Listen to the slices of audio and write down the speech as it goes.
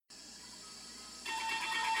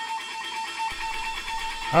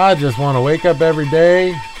I just want to wake up every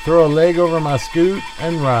day, throw a leg over my scoot,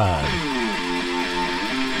 and ride.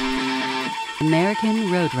 American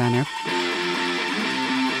Roadrunner.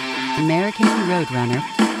 American Roadrunner.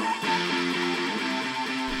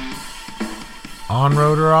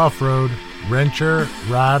 On-road or off-road, wrencher,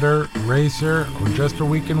 rider, racer, or just a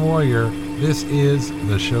weekend warrior, this is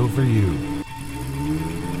the show for you.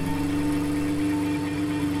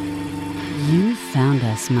 You found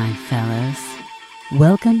us, my fellows.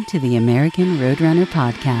 Welcome to the American Roadrunner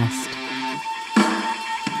podcast.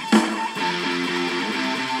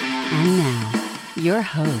 And now, your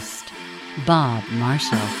host, Bob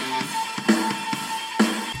Marshall.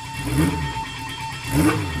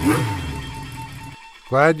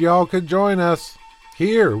 Glad y'all could join us.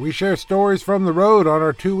 Here, we share stories from the road on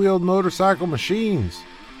our two-wheeled motorcycle machines.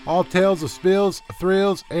 All tales of spills,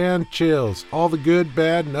 thrills, and chills. All the good,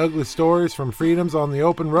 bad, and ugly stories from freedoms on the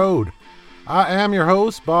open road. I am your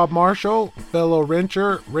host, Bob Marshall, fellow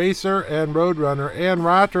wrencher, racer, and roadrunner, and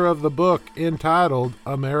writer of the book entitled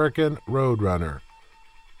American Roadrunner.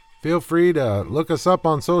 Feel free to look us up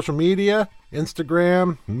on social media,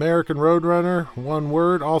 Instagram, American Roadrunner, one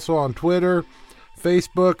word, also on Twitter,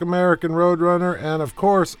 Facebook, American Roadrunner, and of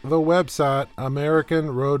course, the website,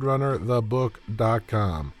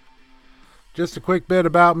 AmericanRoadrunnerthebook.com. Just a quick bit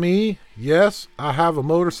about me. Yes, I have a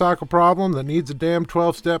motorcycle problem that needs a damn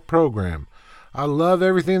 12-step program. I love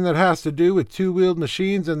everything that has to do with two-wheeled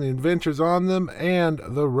machines and the adventures on them and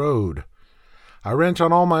the road. I wrench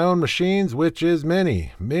on all my own machines, which is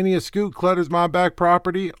many. Many a scoot clutters my back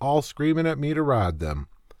property, all screaming at me to ride them.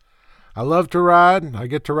 I love to ride. I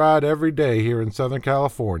get to ride every day here in Southern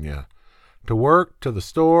California. To work, to the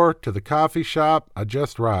store, to the coffee shop, I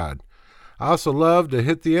just ride. I also love to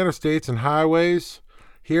hit the interstates and highways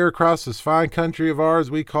here across this fine country of ours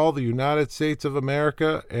we call the United States of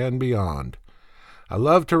America and beyond. I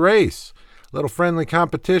love to race. A little friendly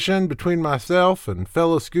competition between myself and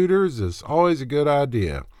fellow scooters is always a good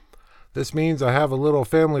idea. This means I have a little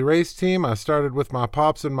family race team I started with my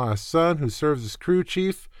pops and my son, who serves as crew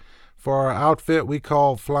chief for our outfit we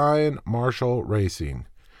call Flying Marshall Racing.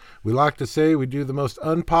 We like to say we do the most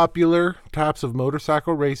unpopular types of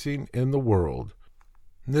motorcycle racing in the world.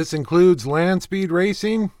 This includes land speed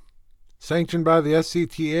racing, sanctioned by the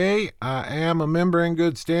SCTA. I am a member in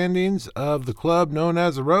good standings of the club known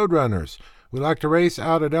as the Roadrunners. We like to race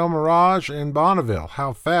out at El Mirage in Bonneville.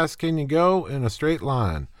 How fast can you go in a straight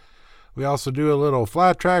line? We also do a little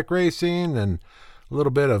flat track racing and a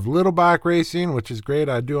little bit of little bike racing, which is great.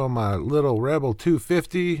 I do on my little Rebel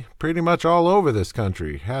 250 pretty much all over this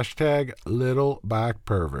country. Hashtag little bike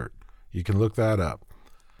pervert. You can look that up.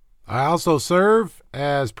 I also serve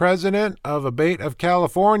as president of Abate of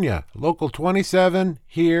California, Local 27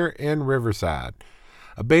 here in Riverside.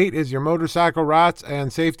 Abate is your motorcycle rights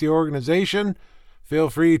and safety organization. Feel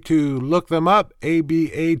free to look them up,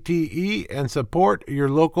 ABATE, and support your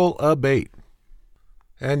local Abate.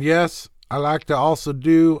 And yes, I like to also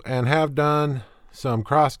do and have done some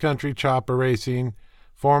cross-country chopper racing,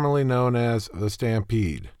 formerly known as the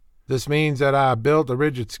Stampede. This means that I built a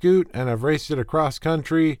rigid scoot and have raced it across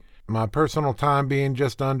country, my personal time being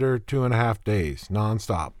just under 2.5 days,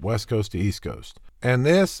 nonstop, West Coast to East Coast. And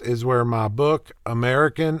this is where my book,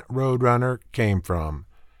 American Roadrunner, came from.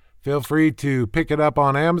 Feel free to pick it up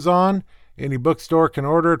on Amazon. Any bookstore can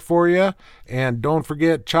order it for you. And don't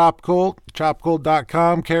forget ChopCult.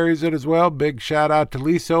 ChopCult.com carries it as well. Big shout out to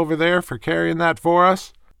Lisa over there for carrying that for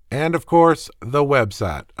us. And of course, the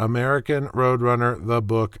website,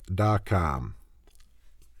 AmericanRoadrunnerthebook.com.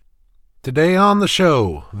 Today on the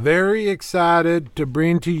show, very excited to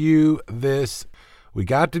bring to you this. We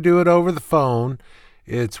got to do it over the phone.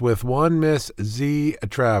 It's with one Miss Z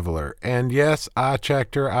Traveler. And yes, I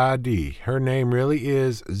checked her ID. Her name really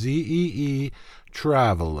is ZEE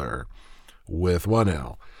Traveler with one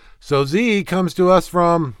L. So Z comes to us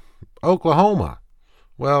from Oklahoma.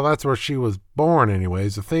 Well, that's where she was born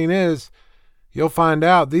anyways. The thing is, you'll find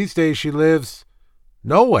out these days she lives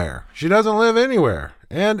nowhere. She doesn't live anywhere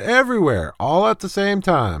and everywhere all at the same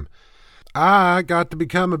time. I got to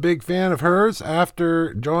become a big fan of hers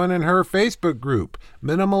after joining her Facebook group,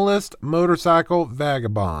 Minimalist Motorcycle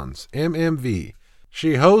Vagabonds, MMV.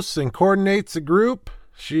 She hosts and coordinates the group.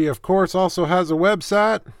 She, of course, also has a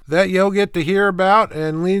website that you'll get to hear about,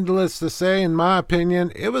 and needless to say, in my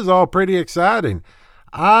opinion, it was all pretty exciting.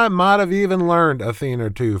 I might have even learned a thing or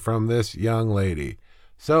two from this young lady.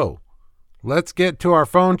 So, let's get to our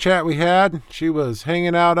phone chat we had. She was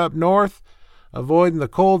hanging out up north, avoiding the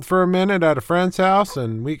cold for a minute at a friend's house,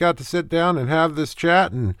 and we got to sit down and have this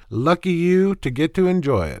chat, and lucky you to get to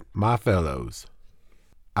enjoy it, my fellows.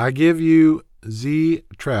 I give you Z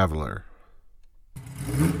Traveler.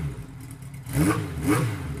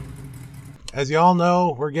 As you all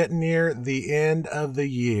know, we're getting near the end of the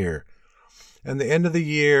year. And the end of the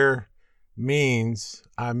year means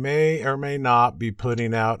I may or may not be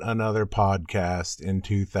putting out another podcast in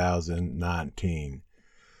 2019.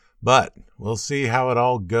 But we'll see how it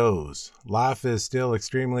all goes. Life is still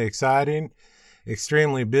extremely exciting,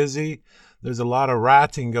 extremely busy. There's a lot of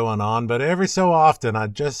writing going on, but every so often I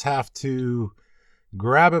just have to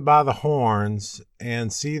grab it by the horns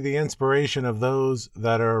and see the inspiration of those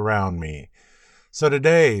that are around me. So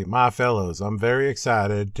today, my fellows, I'm very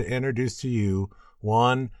excited to introduce to you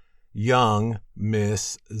one young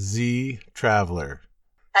Miss Z Traveler.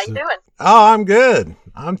 How you doing? Oh, I'm good.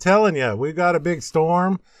 I'm telling you, we got a big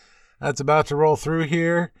storm that's about to roll through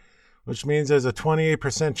here, which means there's a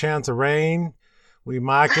 28% chance of rain. We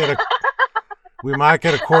might get a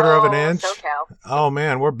quarter of an inch. SoCal. Oh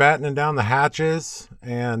man, we're battening down the hatches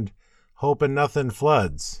and hoping nothing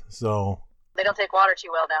floods. So They don't take water too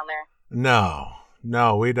well down there.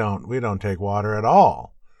 No, we don't. We don't take water at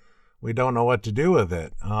all. We don't know what to do with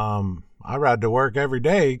it. I ride to work every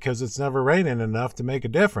day because it's never raining enough to make a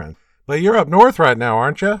difference. But you're up north right now,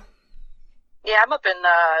 aren't you? Yeah, I'm up in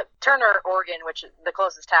Turner, Oregon, which is the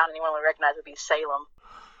closest town anyone would recognize would be Salem.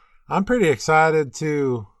 I'm pretty excited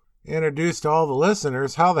to introduce to all the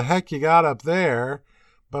listeners how the heck you got up there.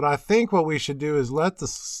 But I think what we should do is let the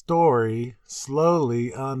story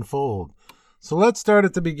slowly unfold. So let's start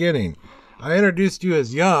at the beginning. I introduced you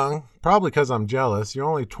as young, probably because I'm jealous. You're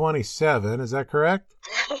only 27, is that correct?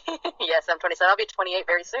 Yes, I'm 27. I'll be 28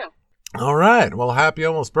 very soon. All right. Well, happy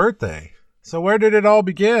almost birthday. So where did it all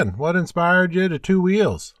begin? What inspired you to Two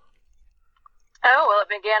Wheels? Oh, well, it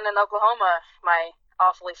began in Oklahoma, my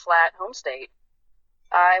awfully flat home state.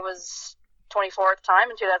 I was 24 at the time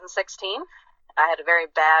in 2016. I had a very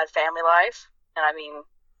bad family life, and I mean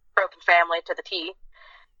broken family to the T.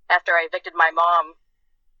 After I evicted my mom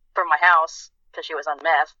from my house because she was on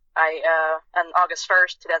meth, on August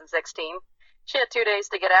 1st, 2016, she had 2 days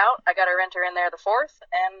to get out. I got a renter in there the 4th,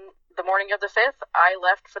 and the morning of the 5th, I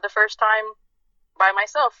left for the first time by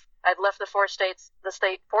myself. I'd left the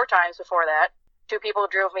state 4 times before that. 2 people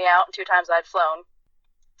drove me out, and 2 times I'd flown.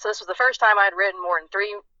 So this was the first time I'd ridden more than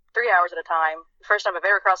three hours at a time. The first time I've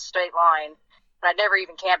ever crossed the state line, and I'd never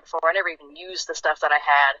even camped before. I never even used the stuff that I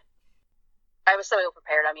had. I was so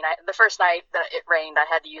ill-prepared. I mean, the first night that it rained, I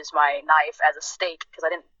had to use my knife as a stake because I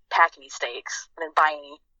didn't pack any stakes. I didn't buy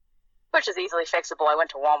any, which is easily fixable. I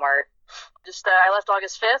went to Walmart. I left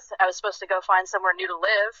August 5th. I was supposed to go find somewhere new to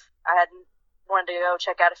live. I had wanted to go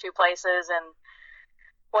check out a few places and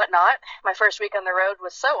whatnot. My first week on the road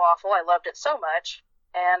was so awful. I loved it so much.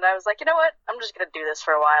 And I was like, you know what? I'm just going to do this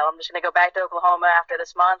for a while. I'm just going to go back to Oklahoma after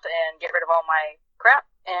this month and get rid of all my crap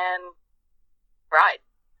and ride.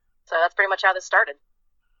 So that's pretty much how this started.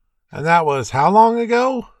 And that was how long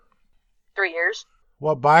ago? 3 years.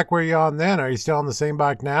 What bike were you on then? Are you still on the same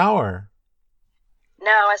bike now, or?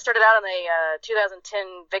 No, I started out on the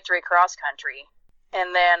 2010 Victory Cross Country.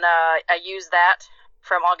 And then I used that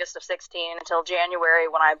from August of 16 until January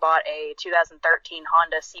when I bought a 2013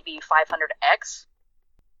 Honda CB500X.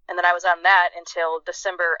 And then I was on that until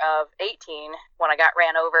December of 18 when I got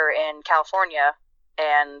ran over in California.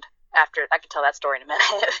 And after, I can tell that story in a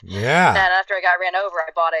minute. Yeah. And after I got ran over,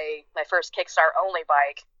 I bought my first Kickstart only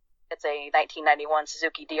bike. It's a 1991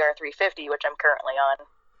 Suzuki DR350, which I'm currently on.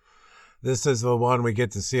 This is the one we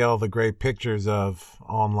get to see all the great pictures of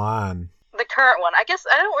online. The current one. I guess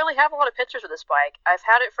I don't really have a lot of pictures of this bike. I've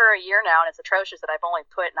had it for a year now, and it's atrocious that I've only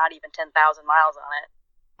put not even 10,000 miles on it.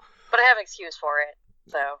 But I have an excuse for it.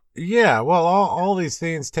 So yeah, well, all these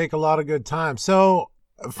things take a lot of good time. So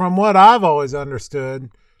from what I've always understood,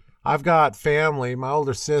 I've got family, my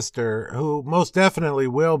older sister, who most definitely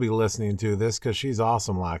will be listening to this because she's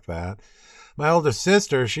awesome like that. My older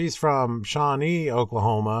sister, she's from Shawnee,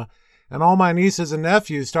 Oklahoma, and all my nieces and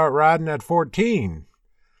nephews start riding at 14.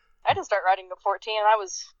 I didn't start riding at 14. I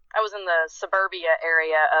was in the suburbia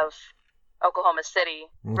area of Oklahoma City,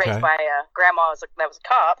 raised by a grandma that was a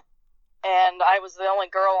cop. And I was the only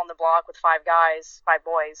girl on the block with 5 boys.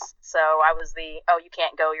 So I was you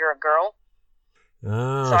can't go, you're a girl.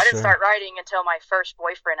 Oh, so I didn't start riding until my first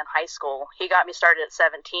boyfriend in high school. He got me started at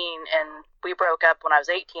 17, and we broke up when I was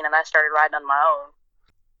 18, and I started riding on my own.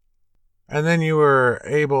 And then you were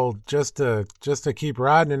able just to keep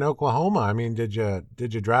riding in Oklahoma. I mean, did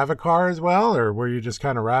you drive a car as well, or were you just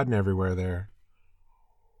kind of riding everywhere there?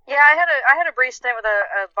 Yeah, I had a brief stint with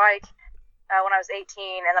a bike when I was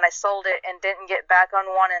 18, and then I sold it and didn't get back on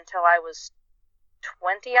one until I was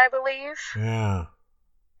 20, I believe. Yeah.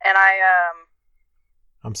 And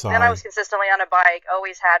I'm sorry. Then I was consistently on a bike,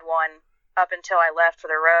 always had one up until I left for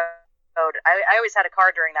the road. I always had a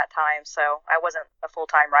car during that time, so I wasn't a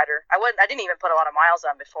full-time rider. I didn't even put a lot of miles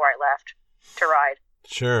on before I left to ride.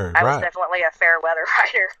 Sure, I was definitely a fair weather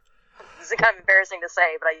rider. It's kind of embarrassing to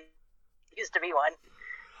say, but I used to be one.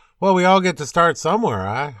 Well, we all get to start somewhere.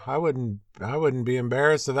 I wouldn't be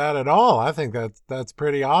embarrassed of that at all. I think that's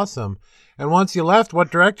pretty awesome. And once you left,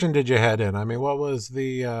 what direction did you head in? I mean, what was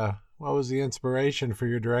the inspiration for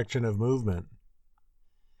your direction of movement?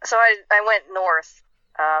 So I went north.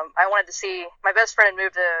 I wanted to see, my best friend had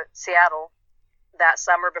moved to Seattle that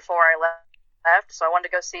summer before I left, so I wanted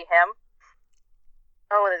to go see him.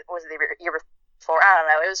 Oh, was it the year before? I don't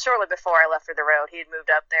know. It was shortly before I left for the road. He had moved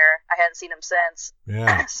up there. I hadn't seen him since.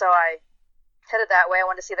 Yeah. So I headed that way. I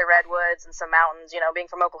wanted to see the redwoods and some mountains. You know, being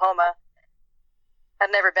from Oklahoma,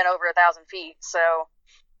 I'd never been over 1,000 feet, so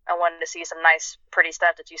I wanted to see some nice, pretty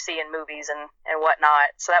stuff that you see in movies and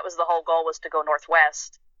whatnot. So that was the whole goal, was to go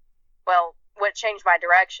northwest. Well, what changed my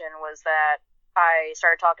direction was that I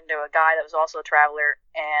started talking to a guy that was also a traveler,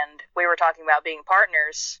 and we were talking about being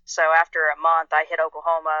partners. So after a month, I hit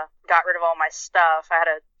Oklahoma, got rid of all my stuff. I had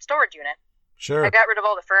a storage unit. Sure. I got rid of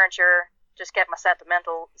all the furniture, just kept my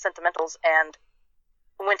sentimentals, and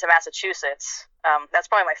went to Massachusetts. That's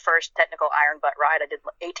probably my first technical iron butt ride. I did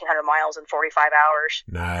 1,800 miles in 45 hours.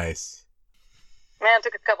 Nice. Man,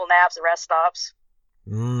 took a couple naps at rest stops.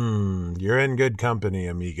 You're in good company,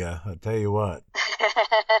 amiga. I'll tell you what.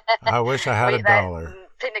 I wish I had $1.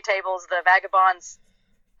 Picnic tables, the Vagabonds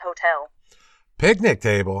Hotel. Picnic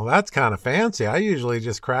table? That's kind of fancy. I usually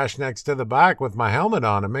just crash next to the bike with my helmet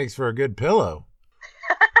on. It makes for a good pillow.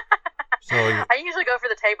 So I usually go for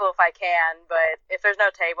the table if I can, but if there's no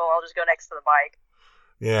table, I'll just go next to the bike.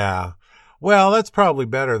 Yeah. Well, that's probably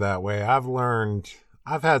better that way.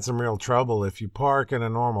 I've had some real trouble if you park in a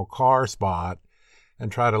normal car spot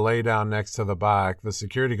and try to lay down next to the bike. The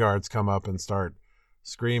security guards come up and start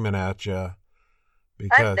screaming at you.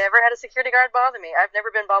 I've never had a security guard bother me. I've never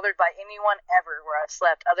been bothered by anyone ever where I've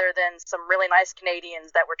slept, other than some really nice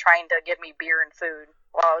Canadians that were trying to give me beer and food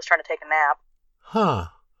while I was trying to take a nap. Huh.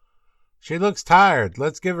 She looks tired.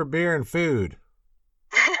 Let's give her beer and food.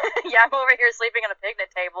 Yeah, I'm over here sleeping on a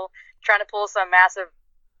picnic table, trying to pull some massive,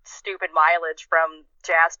 stupid mileage from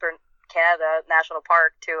Jasper, Canada National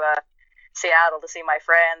Park to Seattle to see my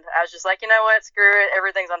friend. I was just like, you know what? Screw it.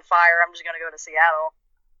 Everything's on fire. I'm just going to go to Seattle.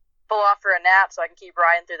 Pull off for a nap so I can keep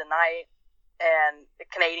riding through the night. And some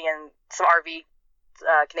Canadians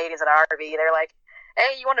in an RV, they're like,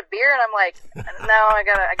 hey, you want a beer? And I'm like, no, I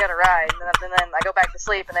gotta ride. And then I go back to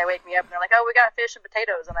sleep, and they wake me up, and they're like, oh, we got fish and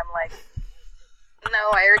potatoes. And I'm like,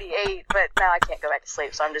 no, I already ate, but now I can't go back to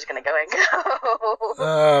sleep, so I'm just gonna go and go.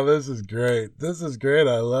 Oh, this is great. This is great.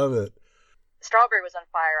 I love it. Strawberry was on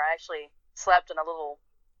fire. I actually slept in a little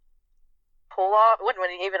pull-off. It wasn't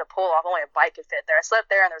even a pull-off. Only a bike could fit there. I slept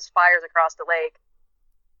there, and there was fires across the lake.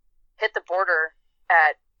 Hit the border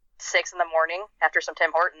at 6 in the morning after some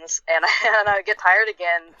Tim Hortons, and I get tired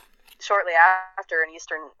again shortly after in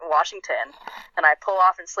Eastern Washington, and I pull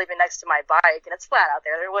off and sleeping next to my bike, and it's flat out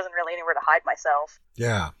there. There wasn't really anywhere to hide myself.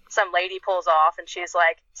 Yeah. Some lady pulls off, and she's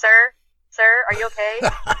like, sir, are you okay,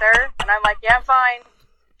 sir? And I'm like, yeah, I'm fine.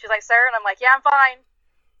 She's like, sir? And I'm like, yeah, I'm fine.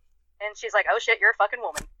 And she's like, oh shit, you're a fucking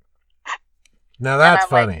woman. Now that's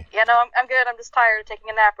funny. Like, yeah, no, I'm good. I'm just tired of taking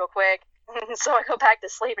a nap real quick. So I go back to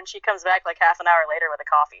sleep, and she comes back like half an hour later with a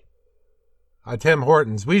coffee. Tim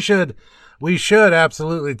Hortons. We should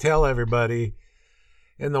absolutely tell everybody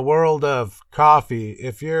in the world of coffee,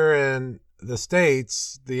 if you're in the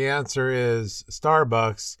States, the answer is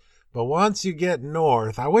Starbucks. But once you get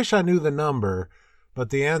north, I wish I knew the number, but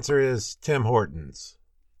the answer is Tim Hortons.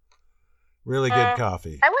 Really good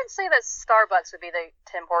coffee. I wouldn't say that Starbucks would be the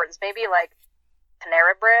Tim Hortons. Maybe like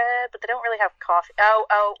Panera Bread, but they don't really have coffee.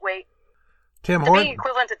 Oh, wait. Tim To Hortons. be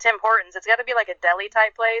equivalent to Tim Hortons, it's got to be like a deli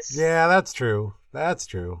type place. Yeah, that's true. That's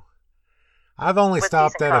true. I've only With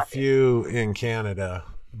stopped decent at coffee. a few in Canada,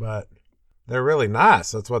 but they're really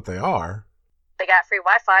nice. That's what they are. They got free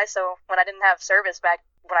Wi-Fi, so when I didn't have service back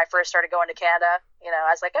when I first started going to Canada,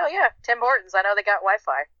 I was like, oh yeah, Tim Hortons. I know they got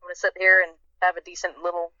Wi-Fi. I'm going to sit here and have a decent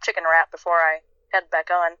little chicken wrap before I head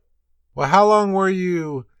back on. Well, how long were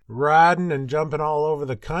you riding and jumping all over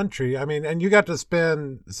the country? I mean, and you got to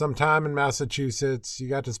spend some time in Massachusetts. You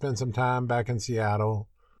got to spend some time back in Seattle.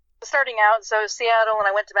 Starting out, so Seattle, and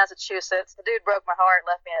I went to Massachusetts. The dude broke my heart,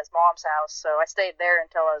 left me at his mom's house, so I stayed there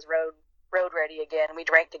until I was road ready again. We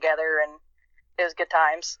drank together, and it was good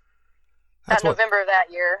times. November of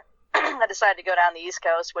that year, I decided to go down the East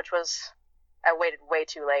Coast, which was, I waited way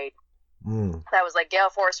too late. That was like gale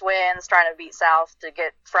force winds, trying to beat south to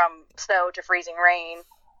get from snow to freezing rain.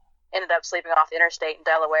 Ended up sleeping off the interstate in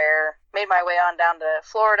Delaware. Made my way on down to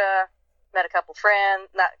Florida. Met a couple friends,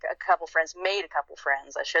 made a couple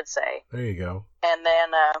friends, I should say. There you go. And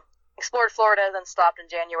then explored Florida, then stopped in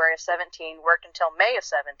January of 17, worked until May of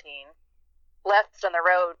 17. Left on the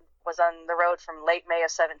road, was on the road from late May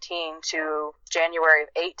of 17 to January of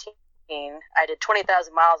 18. I did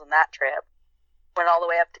 20,000 miles on that trip. Went all the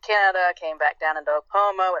way up to Canada, came back down into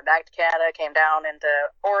Oklahoma, went back to Canada, came down into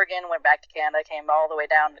Oregon, went back to Canada, came all the way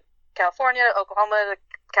down to California, Oklahoma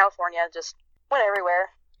to California, just went everywhere.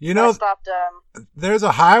 You know, I stopped, there's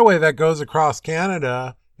a highway that goes across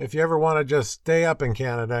Canada if you ever want to just stay up in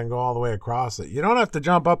Canada and go all the way across it. You don't have to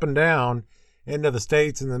jump up and down into the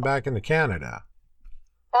States and then back into Canada.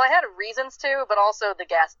 Well, I had reasons to, but also the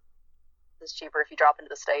gas is cheaper if you drop into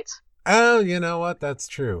the States. Oh, you know what? That's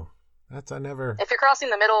true. If you're crossing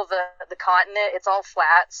the middle of the continent, it's all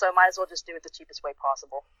flat, so might as well just do it the cheapest way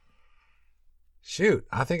possible. Shoot,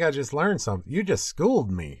 I think I just learned something. You just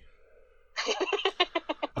schooled me.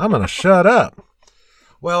 I'm going to shut up.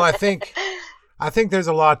 Well, I think there's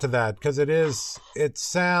a lot to that because it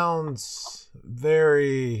sounds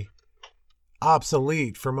very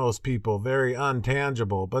obsolete for most people, very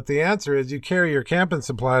untangible. But the answer is you carry your camping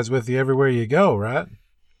supplies with you everywhere you go, right?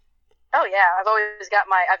 Oh, yeah.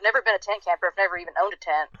 I've never been a tent camper. I've never even owned a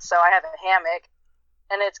tent. So I have a hammock.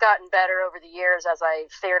 And it's gotten better over the years as I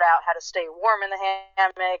figured out how to stay warm in the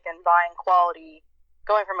hammock and buying quality,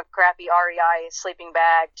 going from a crappy REI sleeping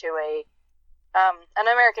bag to an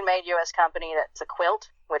American-made U.S. company that's a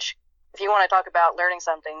quilt, which, if you want to talk about learning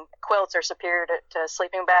something, quilts are superior to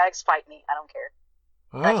sleeping bags. Fight me. I don't care.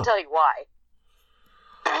 Oh. I can tell you why.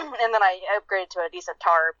 And then I upgraded to a decent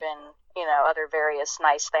tarp and, other various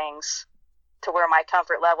nice things to where my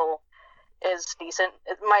comfort level is decent.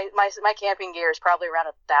 My camping gear is probably around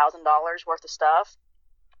 $1,000 worth of stuff.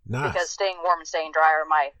 Nice. Because staying warm and staying dry are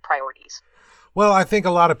my priorities. Well, I think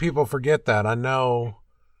a lot of people forget that. I know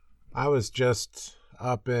I was just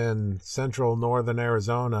up in central northern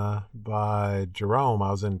Arizona by Jerome.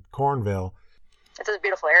 I was in Cornville. It's a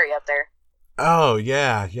beautiful area up there. Oh,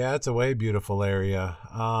 yeah. Yeah, it's a way beautiful area.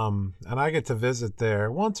 And I get to visit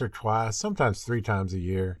there once or twice, sometimes 3 times a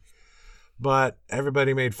year. But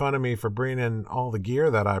everybody made fun of me for bringing all the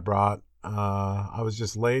gear that I brought. I was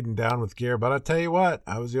just laden down with gear. But I tell you what,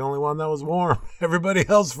 I was the only one that was warm. Everybody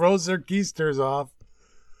else froze their keisters off.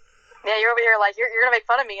 Yeah, you're over here like, you're going to make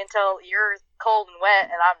fun of me until you're cold and wet,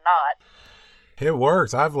 and I'm not. It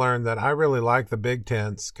works. I've learned that I really like the big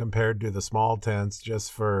tents compared to the small tents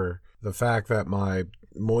just for the fact that my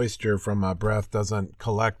moisture from my breath doesn't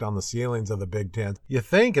collect on the ceilings of the big tent. You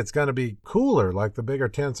think it's going to be cooler, like the bigger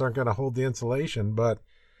tents aren't going to hold the insulation, but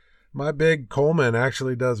my big Coleman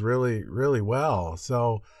actually does really, really well.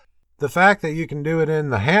 So the fact that you can do it in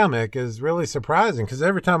the hammock is really surprising because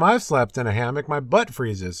every time I've slept in a hammock, my butt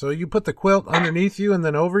freezes. So you put the quilt underneath you and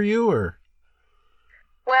then over you, or?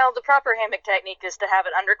 Well, the proper hammock technique is to have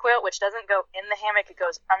an underquilt, which doesn't go in the hammock, it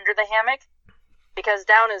goes under the hammock. Because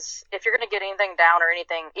down is, if you're going to get anything down or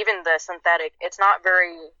anything, even the synthetic, it's not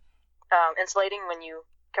very insulating when you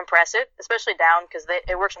compress it, especially down because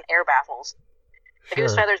it works on air baffles. The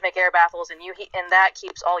goose feathers make air baffles, and that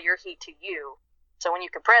keeps all your heat to you. So when you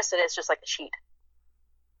compress it, it's just like a sheet.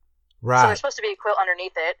 Right. So there's supposed to be a quilt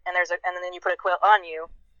underneath it, and then you put a quilt on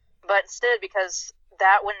you. But instead, because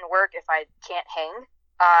that wouldn't work if I can't hang,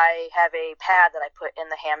 I have a pad that I put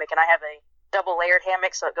in the hammock, and I have a double layered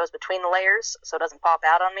hammock so it goes between the layers so it doesn't pop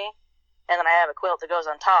out on me, and then I have a quilt that goes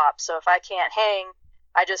on top. So if I can't hang,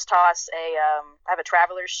 I just toss I have a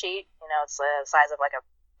traveler's sheet, it's the size of like a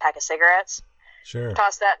pack of cigarettes. Sure.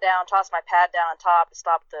 Toss that down, toss my pad down on top to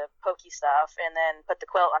stop the pokey stuff, and then put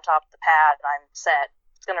the quilt on top of the pad, and I'm set.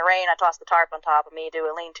 It's gonna rain, I toss the tarp on top of me, do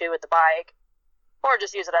a lean-to with the bike, or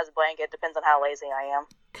just use it as a blanket, depends on how lazy I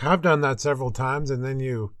am. I've done that several times, and then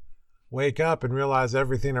you wake up and realize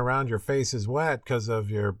everything around your face is wet because of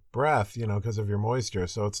your breath, because of your moisture.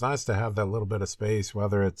 So it's nice to have that little bit of space,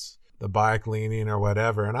 whether it's the bike leaning or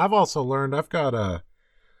whatever. And I've also learned I've got a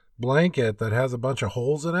blanket that has a bunch of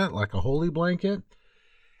holes in it, like a holy blanket.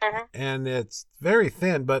 Mm-hmm. And it's very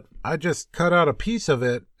thin, but I just cut out a piece of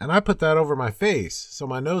it and I put that over my face so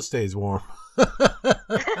my nose stays warm.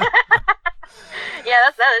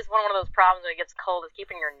 Yeah, that is one of those problems when it gets cold, is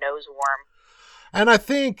keeping your nose warm. And I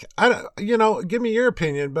think, give me your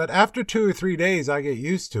opinion, but after 2 or 3 days, I get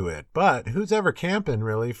used to it. But who's ever camping,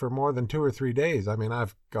 really, for more than 2 or 3 days? I mean,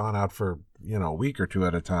 I've gone out for, a week or two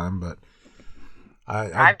at a time, but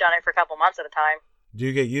I've done it for a couple months at a time. Do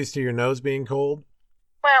you get used to your nose being cold?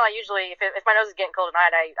 Well, I usually, if my nose is getting cold at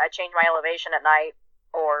night, I change my elevation at night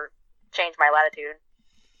or change my latitude.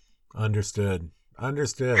 Understood.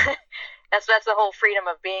 That's the whole freedom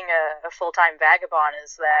of being a full-time vagabond,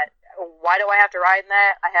 is that why do I have to ride in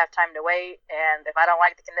that? I have time to wait, and if I don't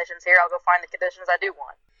like the conditions here, I'll go find the conditions I do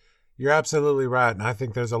want. You're absolutely right, and I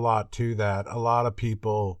think there's a lot to that. A lot of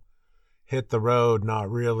people hit the road not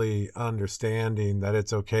really understanding that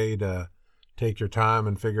it's okay to take your time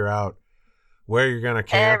and figure out where you're going to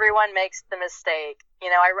camp. Everyone makes the mistake. You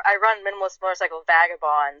know, I run Minimalist Motorcycle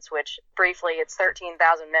Vagabonds, which briefly, it's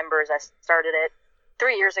 13,000 members. I started it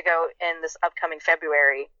 3 years ago in this upcoming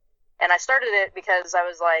February. And I started it because I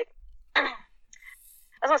was like, I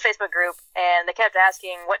was on a Facebook group, and they kept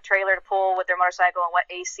asking what trailer to pull with their motorcycle and what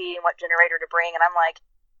AC and what generator to bring. And I'm like,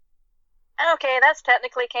 okay, that's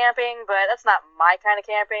technically camping, but that's not my kind of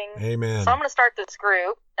camping. Amen. So I'm going to start this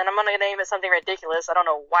group, and I'm going to name it something ridiculous. I don't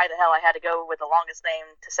know why the hell I had to go with the longest name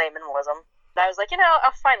to say minimalism. But I was like,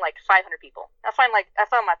 I'll find like 500 people. I found my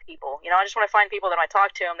people. I just want to find people that when I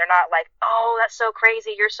talk to them, they're not like, oh, that's so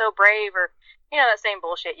crazy, you're so brave, or, that same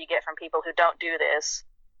bullshit you get from people who don't do this.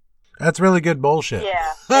 That's really good bullshit.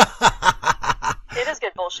 Yeah. It is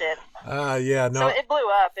good bullshit. Yeah, no. So it blew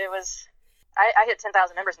up. It was... I hit 10,000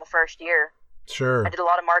 members in the first year. Sure. I did a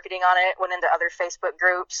lot of marketing on it, went into other Facebook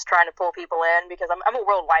groups trying to pull people in, because I'm a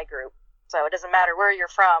worldwide group. So it doesn't matter where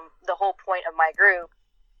you're from. The whole point of my group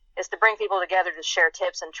is to bring people together to share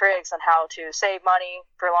tips and tricks on how to save money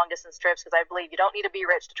for long distance trips, because I believe you don't need to be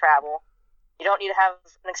rich to travel. You don't need to have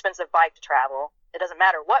an expensive bike to travel. It doesn't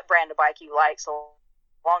matter what brand of bike you like, so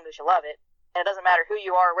long as you love it. And it doesn't matter who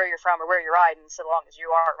you are, where you're from, or where you're riding, so long as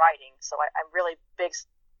you are riding. So I'm really big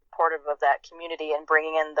supportive of that community and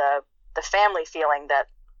bringing in the family feeling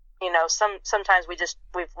that sometimes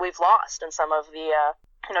we've lost in some of the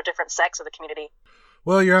different sects of the community.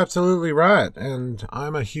 Well, you're absolutely right, and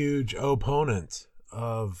I'm a huge opponent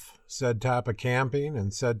of said type of camping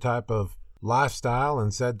and said type of lifestyle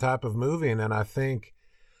and said type of moving, and I think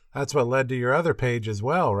that's what led to your other page as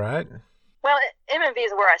well, right? Well, MMV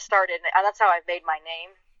is where I started, and that's how I made my name.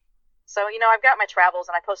 So, I've got my travels,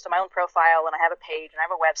 and I post on my own profile, and I have a page, and I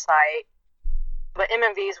have a website. But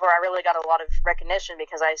MMV is where I really got a lot of recognition,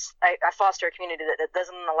 because I foster a community that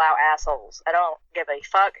doesn't allow assholes. I don't give a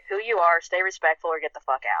fuck who you are. Stay respectful or get the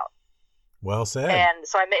fuck out. Well said. And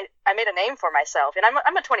so I made a name for myself. And I'm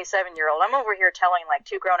a 27-year-old. I'm over here telling like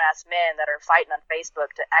two grown-ass men that are fighting on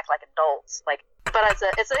Facebook to act like adults. But it's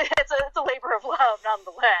a labor of love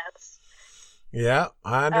nonetheless. Yeah,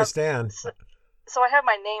 I understand. So I have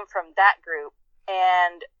my name from that group,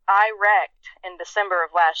 and I wrecked in December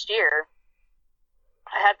of last year.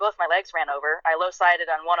 I had both my legs ran over. I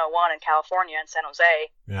low-sided on 101 in California in San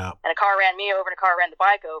Jose. Yeah. And a car ran me over and a car ran the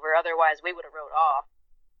bike over. Otherwise, we would have rode off.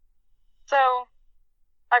 So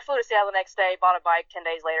I flew to Seattle the next day, bought a bike 10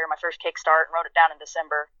 days later, my first kickstart, and rode it down in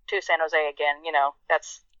December to San Jose again.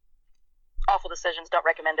 That's awful decisions. Don't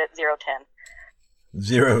recommend it. 0 of 10.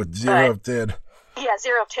 0 of 10. Yeah,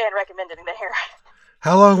 0 of 10 recommended there.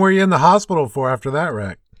 How long were you in the hospital for after that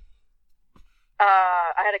wreck?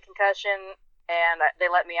 I had a concussion, and they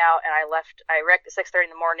let me out, and I left. I wrecked at 6:30 in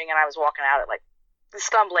the morning, and I was walking out at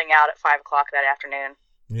stumbling out at 5 o'clock that afternoon.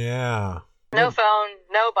 Yeah. No phone,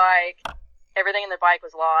 no bike. Everything in the bike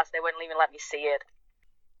was lost. They wouldn't even let me see it.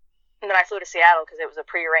 And then I flew to Seattle because it was a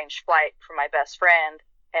prearranged flight for my best friend,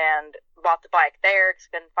 and bought the bike there because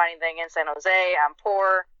I couldn't find anything in San Jose. I'm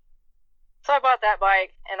poor. So I bought that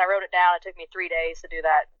bike, and I rode it down. It took me 3 days to do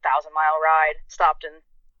that 1,000-mile ride. Stopped in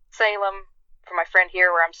Salem for my friend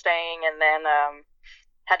here where I'm staying, and then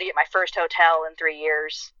had to get my first hotel in 3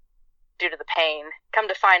 years due to the pain. Come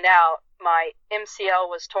to find out, my MCL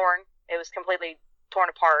was torn. It was completely torn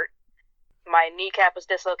apart. My kneecap was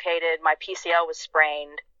dislocated. My PCL was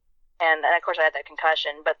sprained. And of course, I had that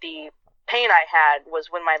concussion. But the pain I had was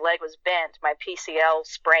when my leg was bent, my PCL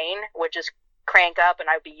sprain would just crank up, and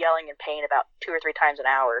I'd be yelling in pain about 2 or 3 times an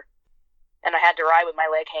hour. And I had to ride with my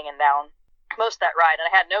leg hanging down most of that ride. And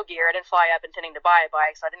I had no gear. I didn't fly up intending to buy a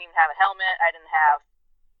bike, so I didn't even have a helmet. I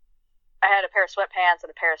had a pair of sweatpants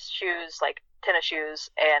and a pair of shoes, like tennis shoes,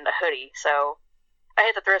 and a hoodie. So I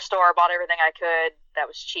hit the thrift store, bought everything I could that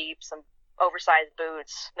was cheap, some oversized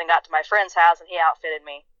boots, then got to my friend's house, and he outfitted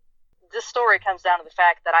me. This story comes down to the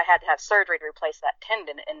fact that I had to have surgery to replace that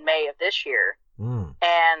tendon in May of this year.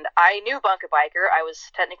 And I knew Bunka Biker. I was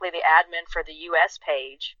technically the admin for the U.S.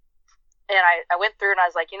 page. And I went through and I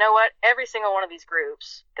was like, you know what? Every single one of these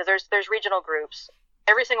groups, because there's regional groups,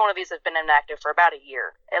 every single one of these has been inactive for about a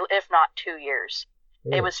year, if not 2 years.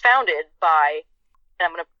 It was founded by, and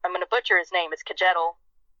I'm gonna butcher his name, it's Kjetil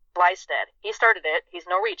Bleisted. He started it. He's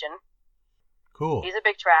Norwegian. Cool. He's a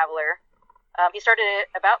big traveler. He started it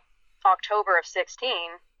about October of 16,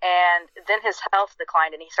 and then his health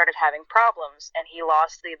declined and he started having problems, and he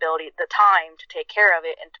lost the time to take care of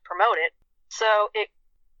it and to promote it. So it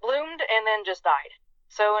bloomed and then just died.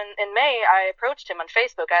 So in May, I approached him on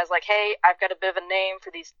Facebook. I was like, hey, I've got a bit of a name for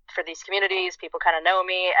these communities. People kind of know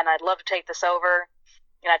me, and I'd love to take this over.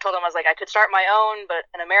 And I told him, I was like, I could start my own, but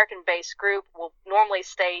an American-based group will normally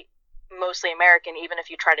stay mostly American, even if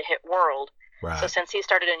you try to hit world. Right. So since he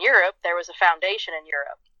started in Europe, there was a foundation in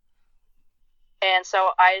Europe. And so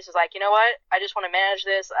I was like, you know what? I just want to manage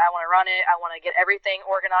this. I want to run it. I want to get everything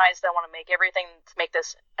organized. I want to make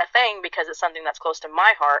this a thing because it's something that's close to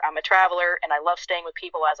my heart. I'm a traveler, and I love staying with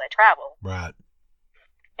people as I travel. Right.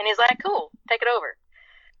 And he's like, cool, take it over.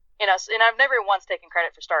 And I've never once taken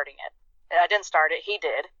credit for starting it. I didn't start it. He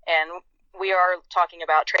did. And we are talking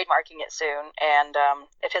about trademarking it soon. And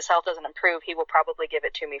if his health doesn't improve, he will probably give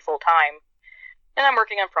it to me full time. And I'm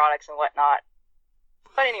working on products and whatnot.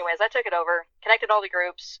 But anyways, I took it over, connected all the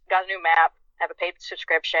groups, got a new map, have a paid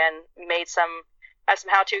subscription, have some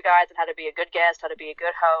how-to guides on how to be a good guest, how to be a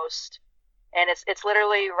good host. And it's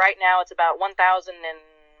literally, right now, it's about 1,000 and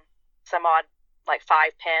some odd, like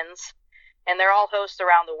 5 pins. And they're all hosts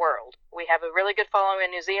around the world. We have a really good following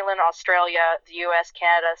in New Zealand, Australia, the U.S.,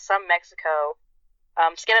 Canada, some Mexico.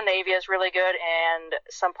 Scandinavia is really good, and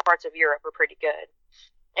some parts of Europe are pretty good.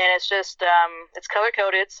 And it's just, it's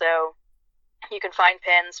color-coded, so you can find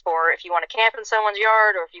pins for if you want to camp in someone's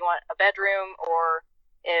yard, or if you want a bedroom, or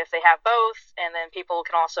if they have both. And then people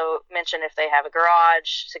can also mention if they have a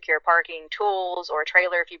garage, secure parking, tools, or a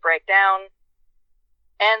trailer if you break down.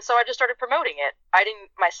 And so I just started promoting it. I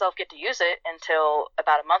didn't myself get to use it until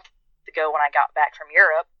about a month ago when I got back from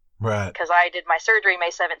Europe. Right. Because I did my surgery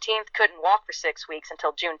May 17th, couldn't walk for 6 weeks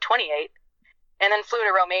until June 28th, and then flew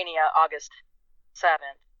to Romania August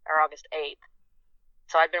 7th or August 8th.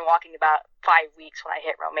 So I'd been walking about 5 weeks when I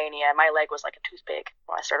hit Romania, and my leg was like a toothpick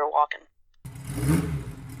when I started walking.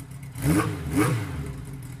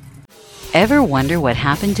 Ever wonder what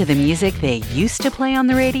happened to the music they used to play on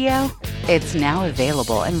the radio? It's now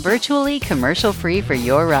available and virtually commercial-free for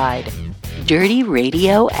your ride. Dirty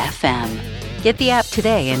Radio FM. Get the app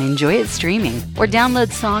today and enjoy it streaming, or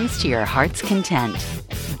download songs to your heart's content.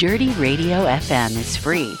 Dirty Radio FM is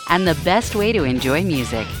free and the best way to enjoy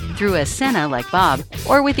music, through a Sena like Bob,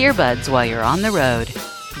 or with earbuds while you're on the road.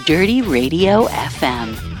 Dirty Radio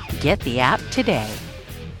FM. Get the app today.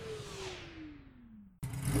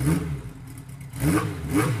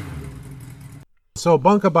 So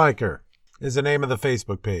Bunka Biker is the name of the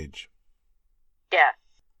Facebook page. Yeah.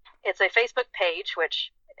 It's a Facebook page,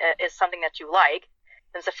 which is something that you like.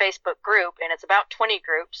 It's a Facebook group, and it's about 20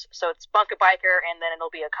 groups. So it's Bunka Biker, and then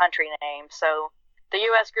it'll be a country name. So the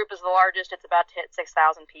U.S. group is the largest. It's about to hit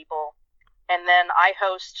 6,000 people. And then I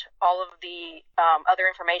host all of the other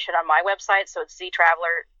information on my website. So it's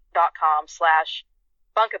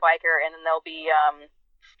ztraveler.com/bunkabiker. And then there'll be,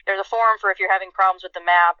 there's a forum for if you're having problems with the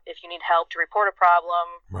map, if you need help to report a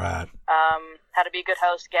problem. Right. How to be a good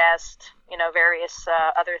host, guest, various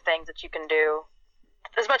other things that you can do.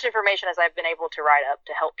 As much information as I've been able to write up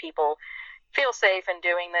to help people feel safe in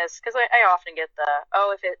doing this, because I often get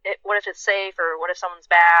what if it's safe, or what if someone's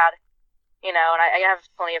bad, and I have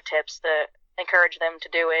plenty of tips to encourage them to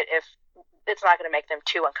do it if it's not going to make them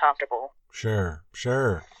too uncomfortable. Sure.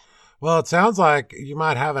 Well, it sounds like you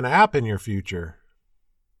might have an app in your future.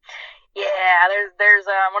 Yeah, there's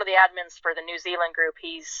one of the admins for the New Zealand group.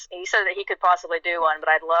 He said that he could possibly do one, but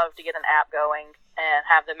I'd love to get an app going and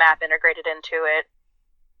have the map integrated into it.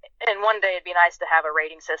 And one day it'd be nice to have a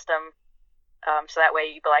rating system, so that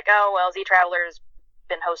way you'd be like, oh, well, Z-Traveler's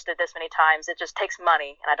been hosted this many times. It just takes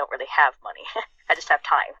money, and I don't really have money. I just have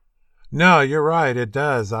time. No, you're right. It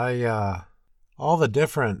does. All the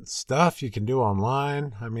different stuff you can do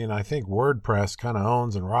online. I mean, I think WordPress kind of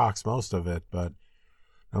owns and rocks most of it, but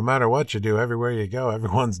no matter what you do, everywhere you go,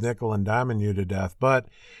 everyone's nickel and diming you to death. But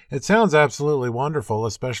it sounds absolutely wonderful,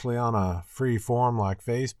 especially on a free form like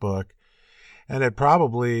Facebook. And it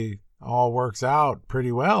probably all works out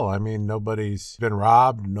pretty well. I mean, nobody's been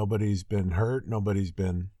robbed, nobody's been hurt,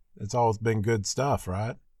 it's all been good stuff,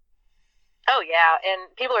 right? Oh, yeah,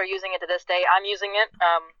 and people are using it to this day. I'm using it.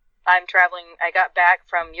 I'm traveling. I got back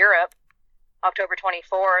from Europe October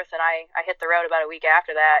 24th, and I hit the road about a week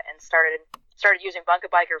after that and started using Bunka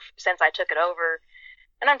Biker since I took it over.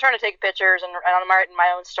 And I'm trying to take pictures, and I'm writing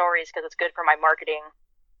my own stories because it's good for my marketing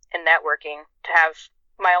and networking to have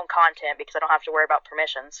my own content, because I don't have to worry about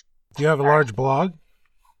permissions. Do you have a large blog?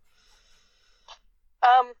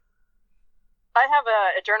 I have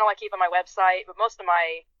a journal I keep on my website, but most of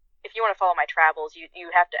my if you want to follow my travels, you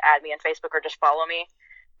have to add me on Facebook or just follow me.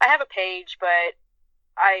 I have a page, but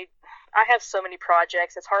I have so many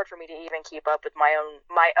projects. It's hard for me to even keep up with my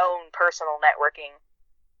own personal networking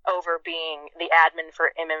over being the admin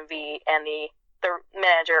for MMV and the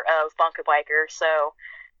manager of Bunker Biker. So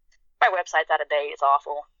my website's out of date. It's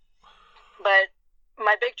awful. But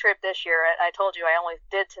my big trip this year, I told you I only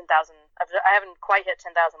did 10,000. I haven't quite hit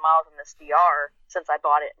 10,000 miles in this VR since I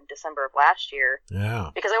bought it in December of last year. Yeah.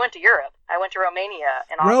 Because I went to Europe. I went to Romania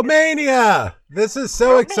in August. Romania! This is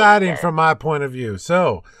so exciting from my point of view.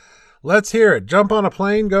 So let's hear it. Jump on a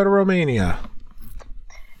plane, go to Romania.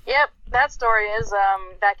 Yep. That story is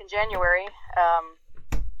back in January,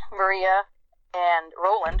 Maria and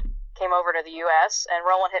Roland came over to the U.S., and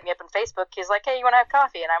Roland hit me up on Facebook. He's like, hey, you want to have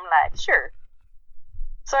coffee? And I'm like, sure.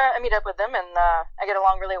 So I meet up with them, and I get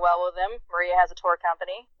along really well with them. Maria has a tour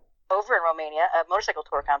company over in Romania, a motorcycle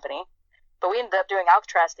tour company. But we ended up doing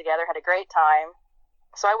Alcatraz together, had a great time.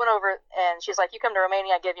 So I went over, and she's like, you come to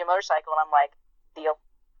Romania, I'll give you a motorcycle. And I'm like, deal.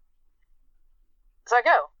 So I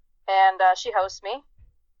go, and she hosts me.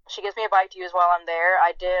 She gives me a bike to use while I'm there.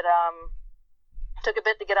 I did, took a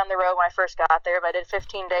bit to get on the road when I first got there, but I did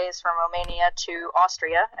 15 days from Romania to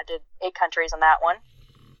Austria. I did 8 countries on that one.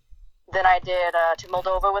 Then I did to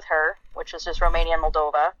Moldova with her, which was just Romania and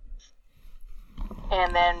Moldova.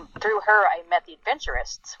 And then through her, I met the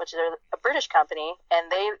Adventurists, which is a British company,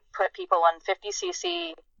 and they put people on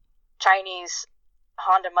 50cc Chinese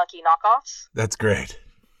Honda Monkey knockoffs. That's great.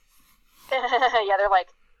 Yeah, they're like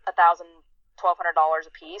 $1,000, $1,200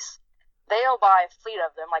 a piece. They'll buy a fleet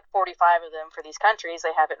of them, like 45 of them for these countries.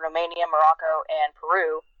 They have it in Romania, Morocco, and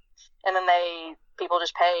Peru. And then people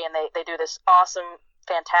just pay, and they do this awesome,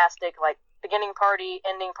 fantastic, like, beginning party,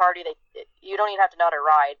 ending party. You don't even have to know how to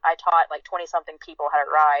ride. I taught like 20-something people how to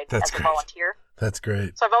ride as a volunteer. That's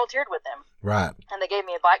great. So I volunteered with them. Right. And they gave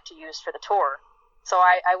me a bike to use for the tour. So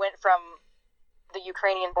I went from the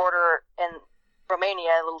Ukrainian border in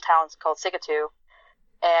Romania, a little town called Sigatu,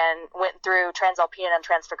 and went through Transalpina and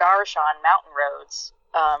Transfăgărășan mountain roads,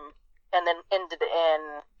 and then ended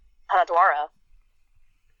in Hunedoara.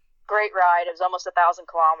 Great ride. It was almost 1,000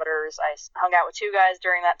 kilometers. I hung out with 2 guys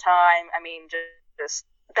during that time. I mean, just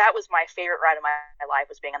that was my favorite ride of my life,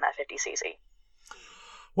 was being on that 50cc.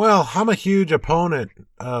 Well, I'm a huge opponent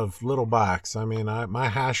of little bikes. I mean, my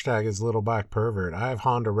hashtag is little bike pervert. I have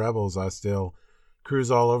Honda Rebels. I still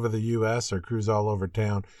cruise all over the U.S. or cruise all over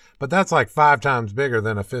town. But that's like 5 times bigger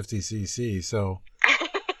than a 50cc, so...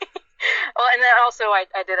 Well, and then also I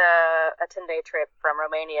did a 10-day trip from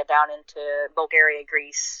Romania down into Bulgaria,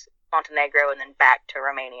 Greece, Montenegro, and then back to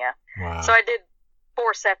Romania. Wow. So I did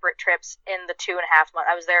 4 separate trips in the 2.5 months.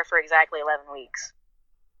 I was there for exactly 11 weeks.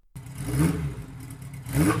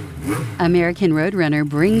 American Roadrunner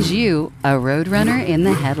brings you a Roadrunner in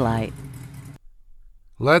the Headlight.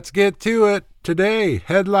 Let's get to it. Today,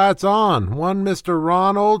 headlights on, one Mr.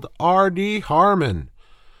 Ronald R.D. Harmon.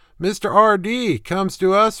 Mr. R.D. comes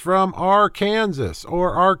to us from Arkansas,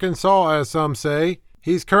 or Arkansas as some say.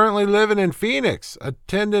 He's currently living in Phoenix,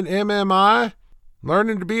 attending MMI,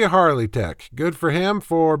 learning to be a Harley tech. Good for him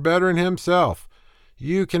for bettering himself.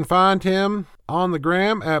 You can find him on the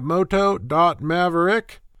gram at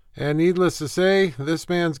moto.maverick. And needless to say, this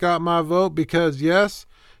man's got my vote because, yes,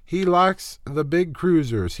 he likes the big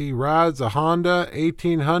cruisers. He rides a Honda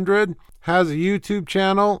 1800, has a YouTube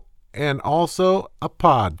channel, and also a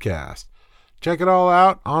podcast. Check it all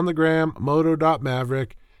out on the gram,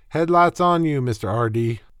 moto.maverick. Headlights on you, Mr.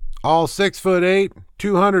 RD. All 6'8",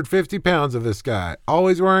 250 pounds of this guy.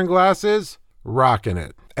 Always wearing glasses, rocking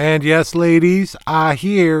it. And yes, ladies, I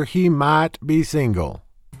hear he might be single.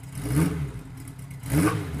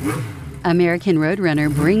 American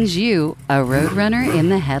Roadrunner brings you a Roadrunner in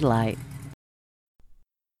the Headlight.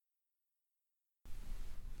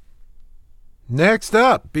 Next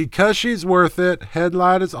up, because she's worth it,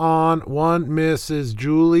 headlight is on one Mrs.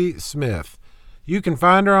 Julie Smith. You can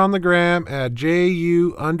find her on the gram at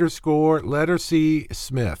JU_C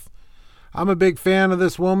Smith. I'm a big fan of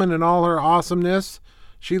this woman and all her awesomeness.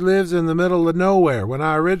 She lives in the middle of nowhere. When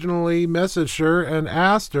I originally messaged her and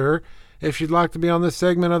asked her if she'd like to be on this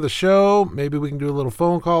segment of the show, maybe we can do a little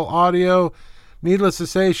phone call audio. Needless to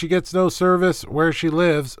say, she gets no service where she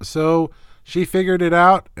lives, so she figured it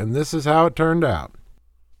out, and this is how it turned out.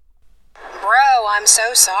 Bro, I'm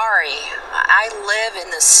so sorry. I live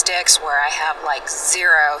in the sticks where I have like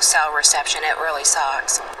 0 cell reception. It really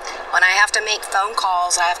sucks. When I have to make phone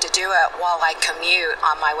calls, I have to do it while I commute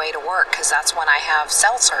on my way to work because that's when I have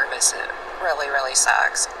cell service. It really, really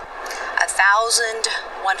sucks. 1,000,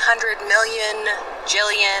 100 million,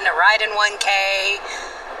 jillion, a ride in 1K.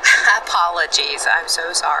 Apologies, I'm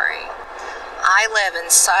so sorry. I live in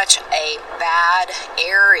such a bad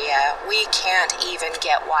area, we can't even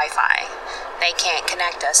get Wi-Fi. They can't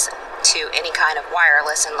connect us to any kind of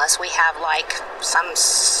wireless unless we have like some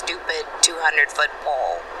stupid 200-foot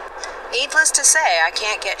pole. Needless to say, I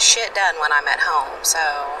can't get shit done when I'm at home, so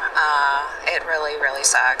it really, really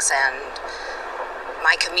sucks. And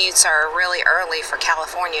my commutes are really early for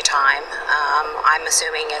California time. I'm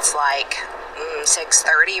assuming it's like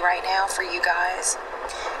 6:30 right now for you guys.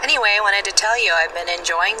 Anyway, I wanted to tell you I've been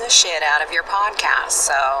enjoying the shit out of your podcast,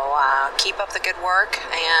 so keep up the good work,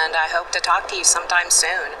 and I hope to talk to you sometime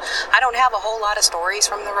soon. I don't have a whole lot of stories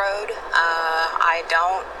from the road. I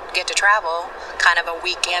don't get to travel, kind of a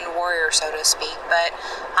weekend warrior, so to speak, but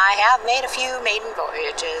I have made a few maiden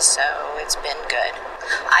voyages, so it's been good.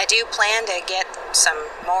 I do plan to get some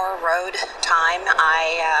more road time.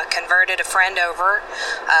 I converted a friend over,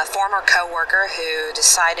 a former coworker who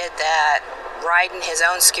decided that riding his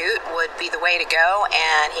own scoot would be the way to go,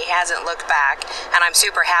 and he hasn't looked back, and I'm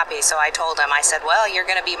super happy. So I told him, I said, well, you're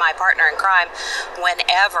going to be my partner in crime.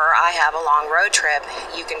 Whenever I have a long road trip,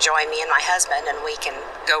 you can join me and my husband, and we can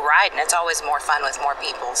go riding. It's always more fun with more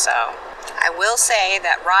people. So I will say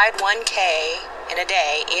that ride 1K in a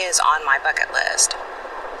day is on my bucket list.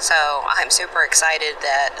 So I'm super excited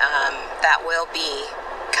that that will be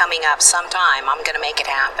coming up sometime. I'm going to make it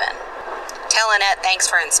happen. Tell Annette, thanks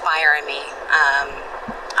for inspiring me.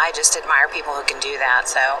 I just admire people who can do that,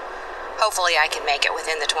 so hopefully I can make it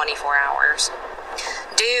within the 24 hours.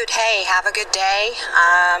 Dude, hey, have a good day.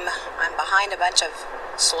 I'm behind a bunch of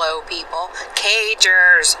slow people.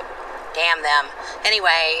 Cagers! Damn them.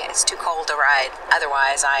 Anyway, it's too cold to ride.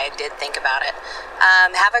 Otherwise, I did think about it.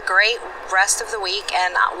 Have a great rest of the week,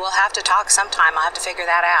 and we'll have to talk sometime. I'll have to figure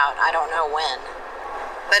that out. I don't know when.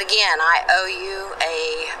 But again, I owe you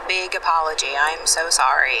a big apology. I'm so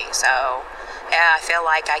sorry. So, yeah, I feel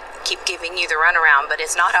like I keep giving you the runaround, but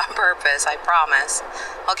it's not on purpose, I promise.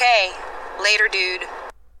 Okay, later, dude.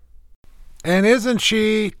 And isn't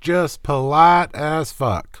she just polite as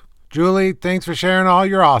fuck? Julie, thanks for sharing all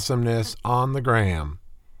your awesomeness on the gram.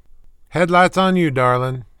 Headlights on you,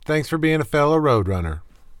 darling. Thanks for being a fellow roadrunner.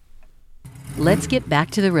 Let's get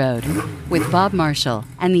back to the road with Bob Marshall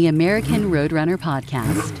and the American Roadrunner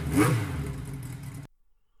Podcast.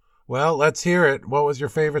 Well, let's hear it. What was your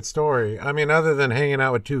favorite story? I mean, other than hanging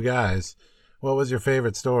out with two guys, what was your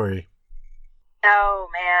favorite story? Oh,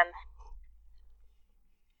 man.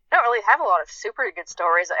 I don't really have a lot of super good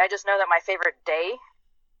stories. I just know that my favorite day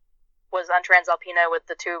was on Transalpina with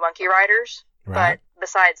the two monkey riders. Right. But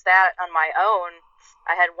besides that, on my own,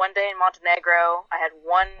 I had one day in Montenegro. I had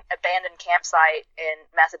one abandoned campsite in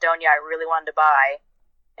Macedonia I really wanted to buy.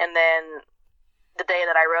 And then the day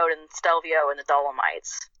that I rode in Stelvio in the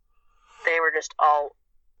Dolomites. They were just all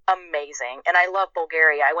amazing. And I love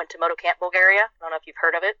Bulgaria. I went to Moto Camp Bulgaria. I don't know if you've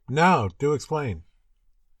heard of it. No, do explain.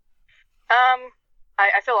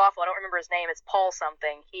 I feel awful. I don't remember his name. It's Paul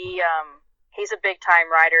something. He's a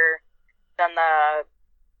big-time rider. Done the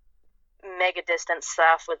mega distance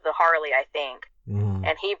stuff with the Harley, I think. Mm.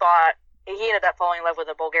 And he ended up falling in love with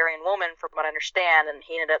a Bulgarian woman, from what I understand, and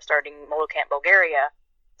he ended up starting Moto Camp Bulgaria.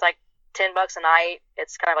 It's like $10 a night.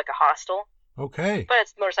 It's kind of like a hostel. Okay. But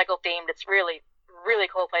it's motorcycle themed. It's really, really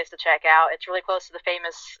cool place to check out. It's really close to the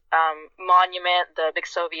famous monument, the big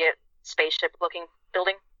Soviet spaceship looking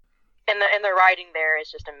building. And the riding there is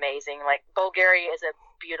just amazing. Like, Bulgaria is a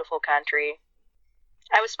beautiful country.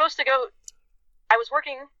 I was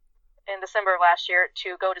working in December of last year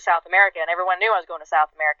to go to South America, and everyone knew I was going to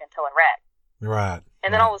South America until it wrecked. Right.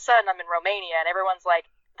 And then all of a sudden I'm in Romania, and everyone's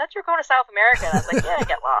like, I thought you were going to South America. And I was like, yeah, I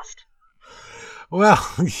get lost. Well,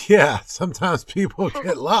 yeah, sometimes people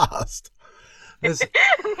get lost.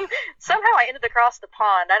 Somehow I ended across the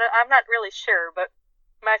pond. I'm not really sure, but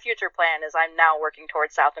my future plan is I'm now working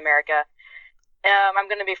towards South America. I'm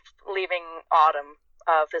going to be leaving autumn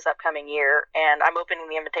of this upcoming year, and I'm opening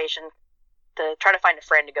the invitation to try to find a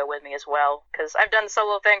friend to go with me as well, because I've done the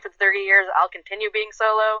solo thing for 30 years. I'll continue being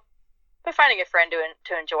solo, but finding a friend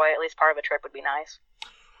to enjoy at least part of a trip would be nice.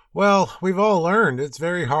 Well, we've all learned it's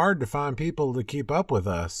very hard to find people to keep up with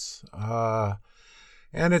us.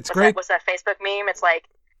 And it's great. What's that Facebook meme? It's like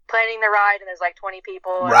planning the ride, and there's like 20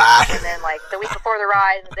 people. Right. And then like the week before the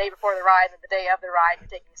ride, and the day before the ride, and the day of the ride, you're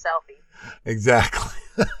taking a selfie. Exactly.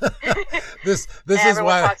 This and is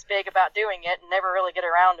everyone why talks big about doing it and never really get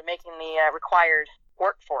around to making the required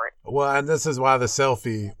work for it. Well, and this is why the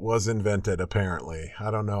selfie was invented, apparently.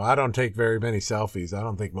 I don't know. I don't take very many selfies. I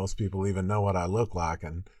don't think most people even know what I look like.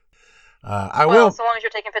 And I well, will. so long as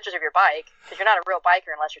you're taking pictures of your bike, because you're not a real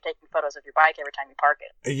biker unless you're taking photos of your bike every time you park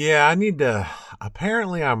it. Yeah, I need to.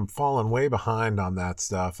 Apparently, I'm falling way behind on that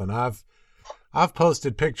stuff, and I've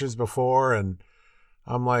posted pictures before, and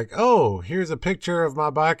I'm like, oh, here's a picture of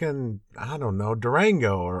my bike in, I don't know,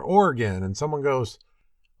 Durango or Oregon, and someone goes,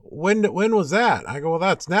 when was that? I go, well,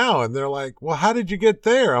 that's now, and they're like, well, how did you get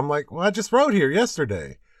there? I'm like, well, I just rode here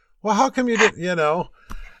yesterday. Well, how come you didn't?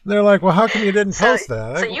 And they're like, well, how come you didn't post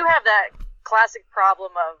that? So you have that classic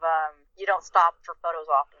problem of you don't stop for photos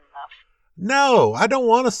often enough. No, I don't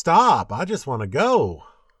want to stop. I just want to go.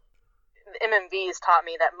 MMVs taught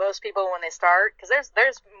me that most people when they start, because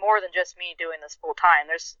there's more than just me doing this full time.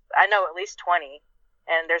 I know at least 20,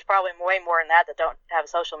 and there's probably way more than that don't have a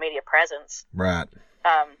social media presence. Right.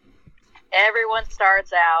 Everyone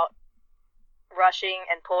starts out rushing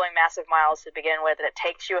and pulling massive miles to begin with, and it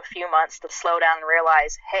takes you a few months to slow down and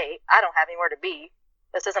realize, hey, I don't have anywhere to be.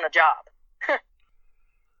 This isn't a job.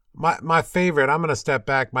 My favorite, I'm going to step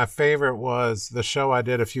back. My favorite was the show I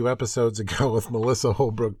did a few episodes ago with Melissa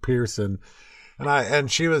Holbrook Pearson.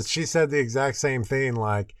 And she said the exact same thing,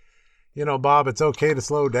 like, Bob, it's okay to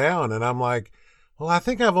slow down. And I'm like, well, I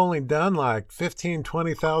think I've only done like 15,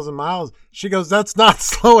 20,000 miles. She goes, that's not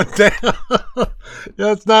slowing down.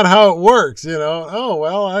 That's not how it works, Oh,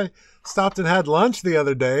 well, I stopped and had lunch the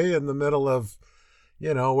other day in the middle of,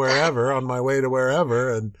 wherever, on my way to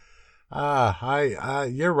wherever. And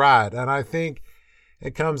you're right. And I think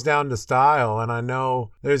it comes down to style. And I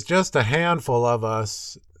know there's just a handful of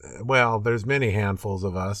us. Well, there's many handfuls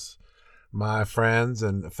of us, my friends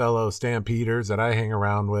and fellow stampeders that I hang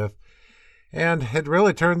around with. And it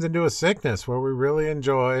really turns into a sickness where we really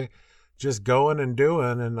enjoy just going and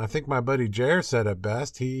doing. And I think my buddy Jer said it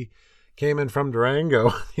best. He came in from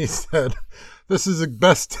Durango. He said, this is the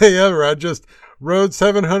best day ever. I just rode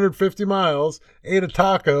 750 miles, ate a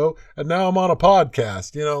taco, and now I'm on a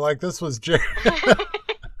podcast. Like this was Jer.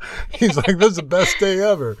 He's like, this is the best day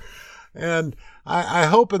ever. And I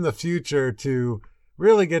hope in the future to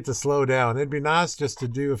really get to slow down. It'd be nice just to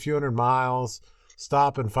do a few hundred miles,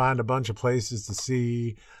 stop and find a bunch of places to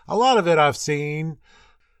see. A lot of it I've seen.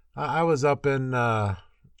 I was up on the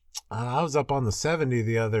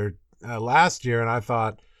 70 last year, and I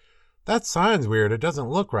thought, that sign's weird. It doesn't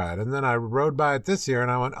look right. And then I rode by it this year, and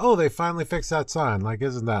I went, oh, they finally fixed that sign. Like,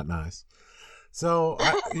 isn't that nice? So,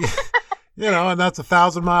 and that's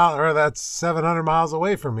 1,000 miles, or that's 700 miles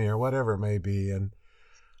away from me, or whatever it may be. And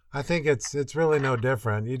I think it's really no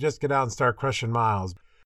different. You just get out and start crushing miles.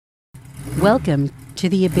 Welcome to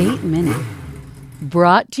the Abate Minute.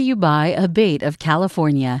 Brought to you by Abate of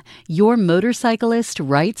California, your motorcyclist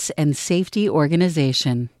rights and safety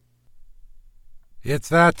organization. It's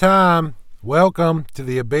that time. Welcome to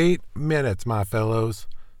the Abate Minutes, my fellows.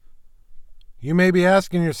 You may be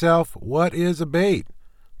asking yourself, what is Abate?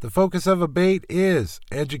 The focus of Abate is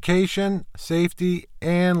education, safety,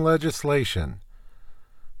 and legislation.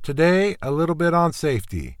 Today, a little bit on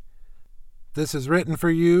safety. This is written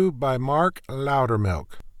for you by Mark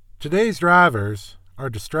Loudermilk. Today's drivers are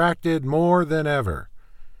distracted more than ever.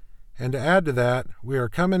 And to add to that, we are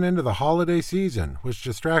coming into the holiday season, which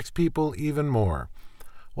distracts people even more.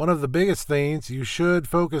 One of the biggest things you should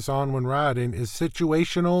focus on when riding is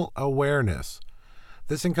situational awareness.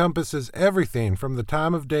 This encompasses everything from the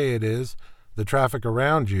time of day it is, the traffic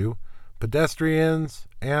around you, pedestrians,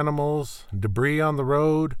 animals, debris on the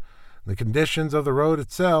road, the conditions of the road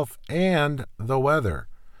itself, and the weather.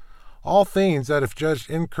 All things that, if judged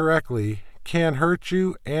incorrectly, can hurt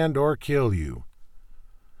you and or kill you.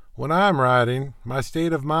 When I'm riding, my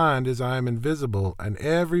state of mind is I am invisible and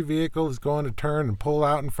every vehicle is going to turn and pull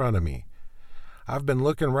out in front of me. I've been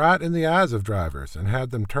looking right in the eyes of drivers and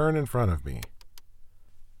had them turn in front of me.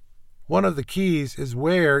 One of the keys is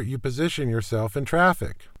where you position yourself in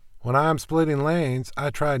traffic. When I am splitting lanes, I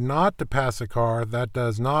try not to pass a car that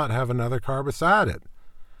does not have another car beside it.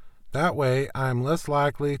 That way, I am less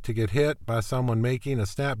likely to get hit by someone making a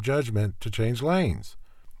snap judgment to change lanes.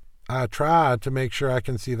 I try to make sure I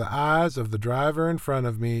can see the eyes of the driver in front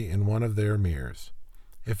of me in one of their mirrors.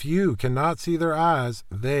 If you cannot see their eyes,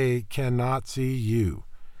 they cannot see you.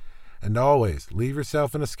 And always leave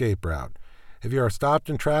yourself an escape route. If you are stopped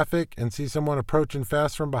in traffic and see someone approaching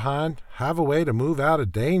fast from behind, have a way to move out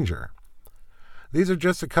of danger. These are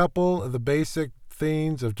just a couple of the basic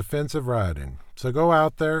themes of defensive riding. So go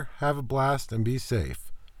out there, have a blast, and be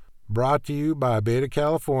safe. Brought to you by Abate of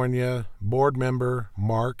California, board member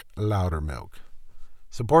Mark Loudermilk.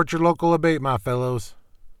 Support your local Abate, my fellows.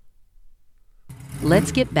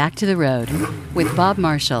 Let's get back to the road with Bob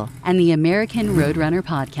Marshall and the American Roadrunner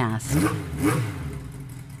podcast.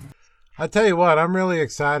 I tell you what, I'm really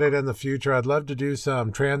excited in the future. I'd love to do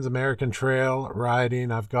some Trans-American Trail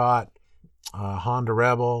riding. I've got a Honda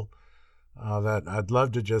Rebel that I'd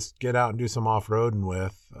love to just get out and do some off-roading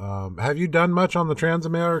with. Have you done much on the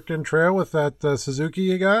Trans-American Trail with that Suzuki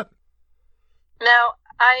you got? No,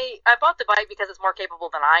 I bought the bike because it's more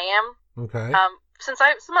capable than I am. Okay. Since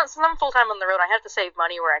I'm full-time on the road, I have to save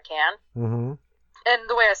money where I can. Mm-hmm. And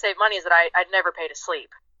the way I save money is that I'd never pay to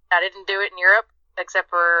sleep. I didn't do it in Europe, except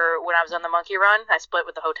for when I was on the Monkey Run. I split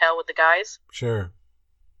with the hotel with the guys. Sure.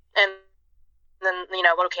 And then,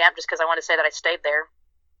 go to camp just because I wanted to say that I stayed there.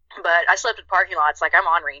 But I slept in parking lots. Like, I'm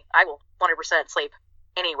ornery. I will 100% sleep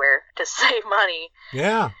anywhere to save money.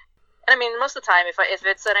 Yeah. And I mean, most of the time, if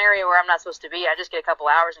it's an area where I'm not supposed to be, I just get a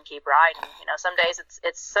couple hours and keep riding. Some days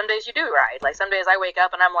some days you do ride. Like, some days I wake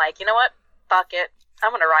up and I'm like, you know what? Fuck it.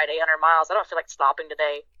 I'm going to ride 800 miles. I don't feel like stopping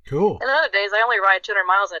today. Cool. And then other days, I only ride 200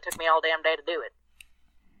 miles, and it took me all damn day to do it.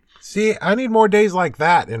 See, I need more days like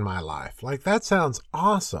that in my life. Like, that sounds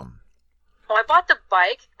awesome. Well, I bought the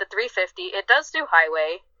bike, the 350. It does do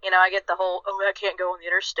highway. I get the whole, I can't go on the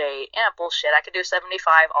interstate. Yeah, bullshit. I could do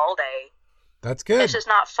 75 all day. That's good. It's just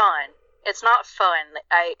not fun. It's not fun.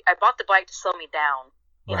 I bought the bike to slow me down.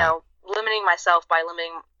 Limiting myself by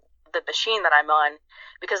limiting the machine that I'm on.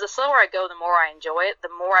 Because the slower I go, the more I enjoy it,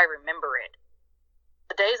 the more I remember it.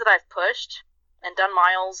 The days that I've pushed and done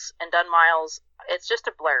miles, it's just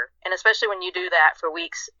a blur. And especially when you do that for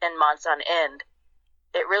weeks and months on end,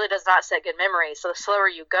 it really does not set good memories. So the slower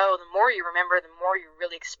you go, the more you remember, the more you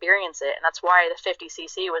really experience it. And that's why the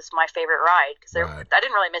 50cc was my favorite ride, because Right. I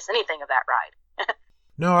didn't really miss anything of that ride.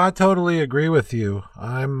 No, I totally agree with you.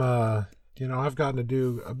 I'm, I've gotten to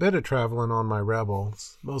do a bit of traveling on my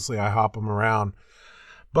Rebels. Mostly I hop them around.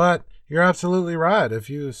 But you're absolutely right. If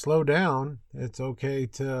you slow down, it's okay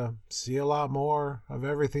to see a lot more of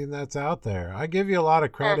everything that's out there. I give you a lot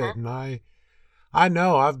of credit, and I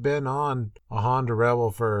know I've been on a Honda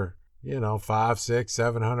Rebel for, 500, 600,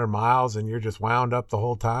 700 miles, and you're just wound up the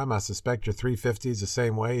whole time. I suspect your 350 is the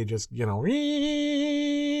same way. You just, I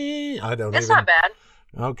don't It's not bad.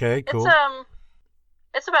 Okay, cool.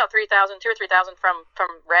 It's about 3,000, 2,000 or 3,000 from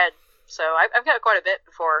red. So I've got quite a bit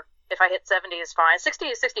before. If I hit 70 is fine.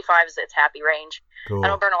 60 to 65 is its happy range. Cool. I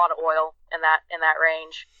don't burn a lot of oil in that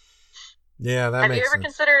range. Yeah, that Have makes you ever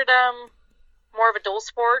sense. considered more of a dual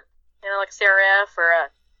sport? Like a CRF or a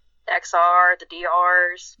XR, the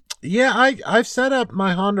DRs? Yeah, I've set up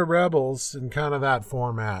my Honda Rebels in kind of that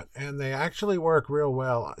format, and they actually work real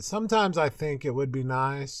well. Sometimes I think it would be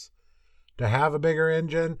nice to have a bigger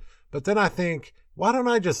engine, but then I think, why don't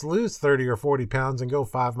I just lose 30 or 40 pounds and go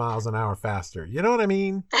 5 miles an hour faster? You know what I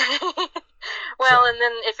mean? And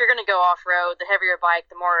then if you're going to go off-road, the heavier bike,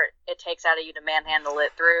 the more it takes out of you to manhandle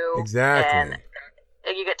it through. Exactly.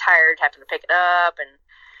 And you get tired having to pick it up. And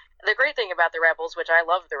the great thing about the Rebels, which I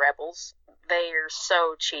love the Rebels, they are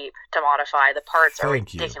so cheap to modify. The parts are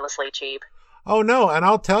ridiculously cheap. Oh, no, and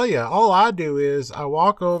I'll tell you, all I do is I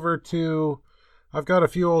walk over to, I've got a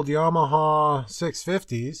few old Yamaha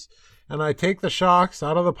 650s, and I take the shocks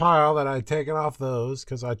out of the pile that I'd taken off those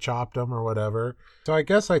because I chopped them or whatever. So I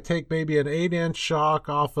guess I take maybe an 8-inch shock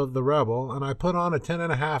off of the Rebel, and I put on a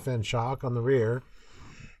 10.5-inch shock on the rear.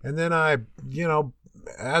 And then I,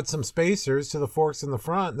 add some spacers to the forks in the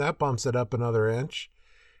front, and that bumps it up another inch.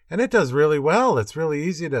 And it does really well. It's really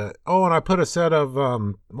easy to... Oh, and I put a set of,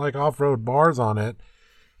 off-road bars on it,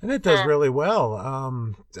 and it does really well.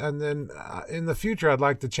 And then in the future, I'd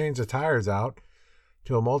like to change the tires out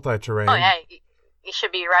to a multi-terrain. Oh, yeah. You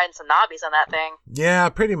should be riding some knobbies on that thing. Yeah,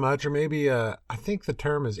 pretty much. Or maybe, I think the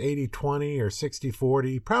term is 80-20 or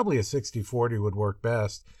 60-40. Probably a 60-40 would work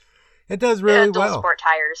best. It does really well. Dual sport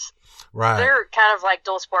tires. Right. They're kind of like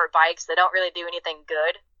dual sport bikes. They don't really do anything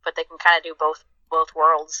good, but they can kind of do both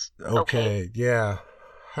worlds. Okay, yeah.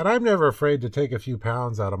 And I'm never afraid to take a few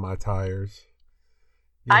pounds out of my tires.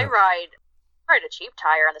 I ride a cheap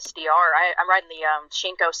tire on the STR. I'm riding the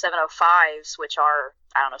Shinko 705s, which are,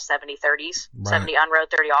 70-30s. Right. 70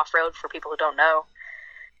 on-road, 30 off-road for people who don't know.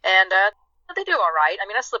 And they do all right. I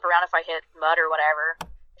mean, I slip around if I hit mud or whatever.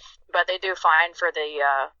 But they do fine for the...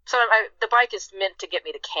 the bike is meant to get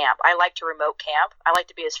me to camp. I like to remote camp. I like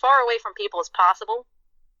to be as far away from people as possible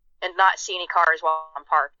and not see any cars while I'm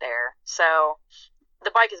parked there. So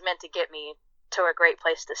the bike is meant to get me to a great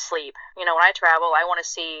place to sleep. When I travel, I want to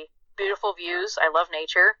see beautiful views. I love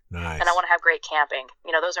nature. Nice. And I want to have great camping.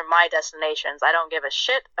 Those are my destinations. I don't give a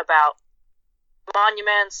shit about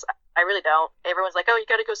monuments. I really don't. Everyone's like, oh, you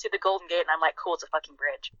got to go see the Golden Gate. And I'm like, cool, it's a fucking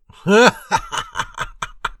bridge.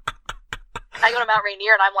 I go to Mount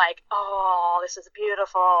Rainier and I'm like, oh, this is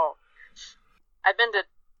beautiful. I've been to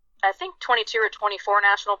I think 22 or 24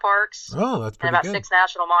 national parks. Oh, that's pretty and about good. 6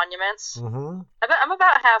 national monuments. Mm-hmm. I'm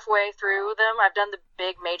about halfway through them. I've done the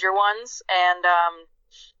big major ones, and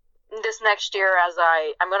this next year,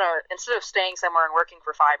 I'm gonna, instead of staying somewhere and working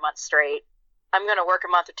for 5 months straight, I'm gonna work a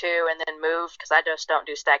month or two and then move, because I just don't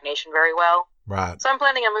do stagnation very well. Right. So I'm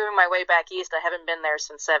planning on moving my way back east. I haven't been there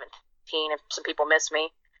since 17, if some people miss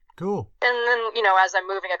me. Cool. And then, as I'm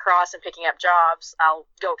moving across and picking up jobs, I'll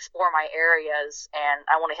go explore my areas, and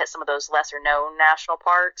I want to hit some of those lesser known national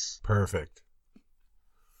parks. Perfect.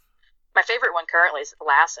 My favorite one currently is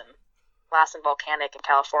Lassen Volcanic in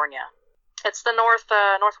California. It's the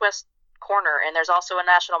northwest corner, and there's also a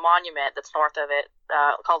national monument that's north of it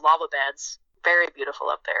called Lava Beds. Very beautiful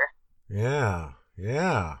up there. Yeah.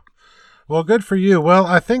 Well, good for you. Well,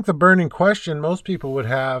 I think the burning question most people would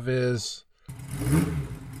have is...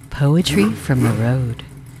 Poetry from the Road.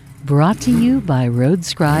 Brought to you by Road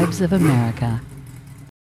Scribes of America.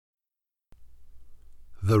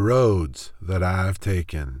 The roads that I've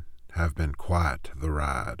taken have been quite the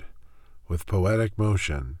ride. With poetic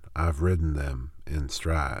motion, I've ridden them in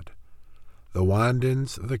stride. The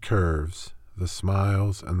windings, the curves, the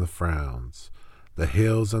smiles and the frowns, the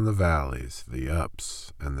hills and the valleys, the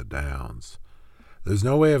ups and the downs. There's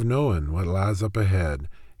no way of knowing what lies up ahead,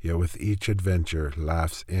 yet with each adventure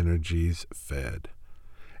life's energies fed.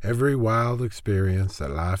 Every wild experience that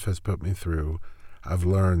life has put me through, I've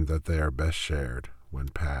learned that they are best shared when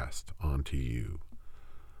passed on to you.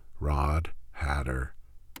 Rod Hatter,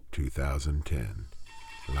 2010.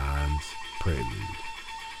 Lines Prelude.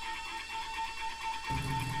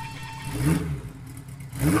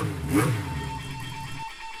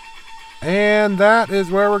 And that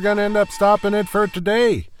is where we're going to end up stopping it for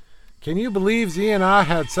today. Can you believe Z and I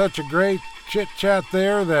had such a great chit-chat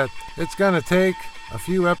there that it's going to take a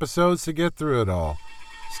few episodes to get through it all?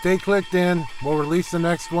 Stay clicked in. We'll release the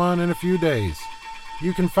next one in a few days.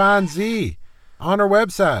 You can find Z on our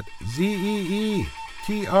website, ZEETRAVELER,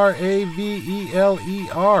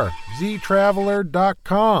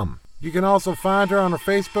 ZTraveler.com. You can also find her on her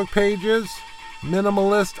Facebook pages,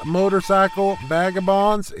 Minimalist Motorcycle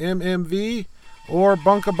Vagabonds, MMV, or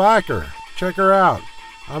Bunka Biker. Check her out.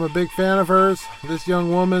 I'm a big fan of hers. This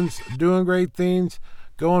young woman's doing great things,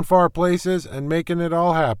 going far places, and making it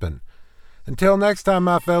all happen. Until next time,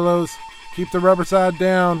 my fellows, keep the rubber side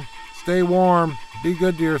down, stay warm, be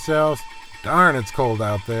good to yourselves. Darn, it's cold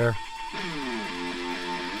out there.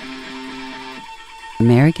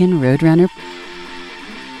 American Roadrunner.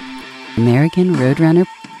 American Roadrunner.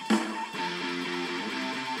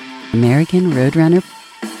 American Roadrunner.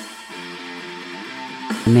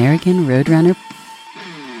 American Roadrunner.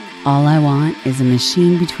 All I want is a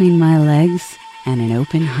machine between my legs and an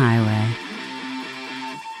open highway.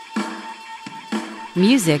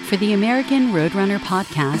 Music for the American Roadrunner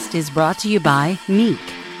podcast is brought to you by Meek.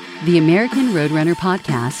 The American Roadrunner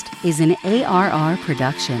podcast is an ARR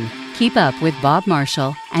production. Keep up with Bob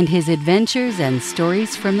Marshall and his adventures and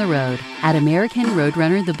stories from the road at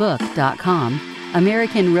AmericanRoadrunnerthebook.com,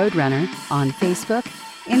 American Roadrunner on Facebook,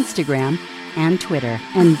 Instagram, and Twitter.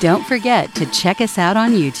 And don't forget to check us out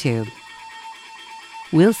on YouTube.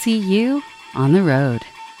 We'll see you on the road.